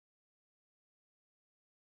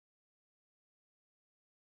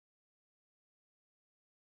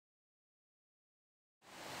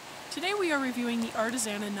Today we are reviewing the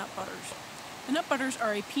Artisana Nut Butters. The nut butters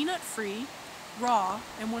are a peanut-free, raw,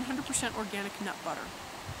 and 100% organic nut butter.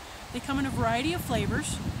 They come in a variety of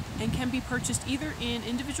flavors and can be purchased either in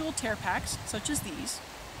individual tear packs, such as these,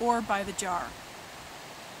 or by the jar.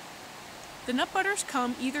 The nut butters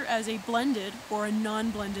come either as a blended or a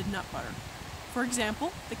non-blended nut butter. For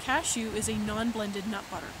example, the cashew is a non-blended nut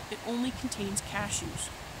butter. It only contains cashews.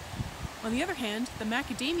 On the other hand, the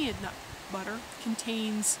macadamia nut butter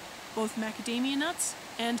contains both macadamia nuts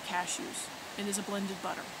and cashews and is a blended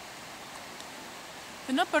butter.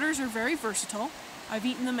 The nut butters are very versatile. I've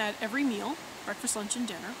eaten them at every meal, breakfast, lunch, and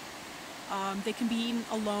dinner. They can be eaten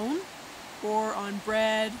alone or on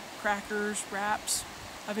bread, crackers, wraps.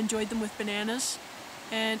 I've enjoyed them with bananas,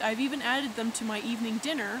 and I've even added them to my evening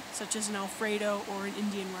dinner, such as an Alfredo or an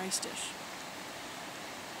Indian rice dish.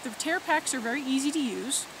 The tear packs are very easy to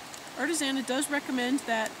use. Artisana does recommend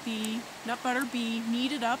that the nut butter be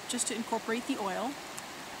kneaded up just to incorporate the oil,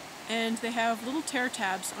 and they have little tear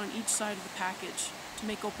tabs on each side of the package to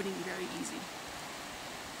make opening very easy.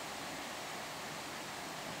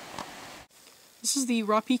 This is the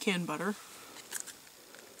raw pecan butter.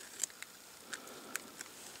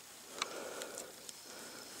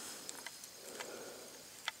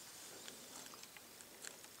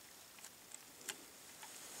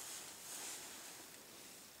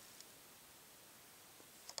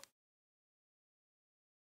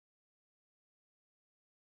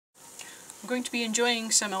 I'm going to be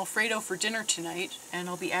enjoying some Alfredo for dinner tonight, and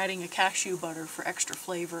I'll be adding a cashew butter for extra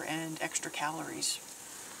flavor and extra calories.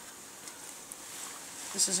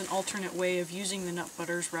 This is an alternate way of using the nut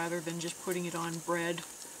butters rather than just putting it on bread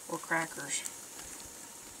or crackers.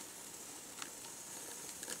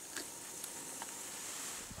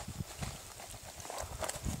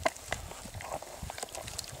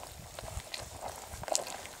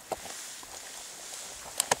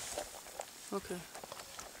 Okay.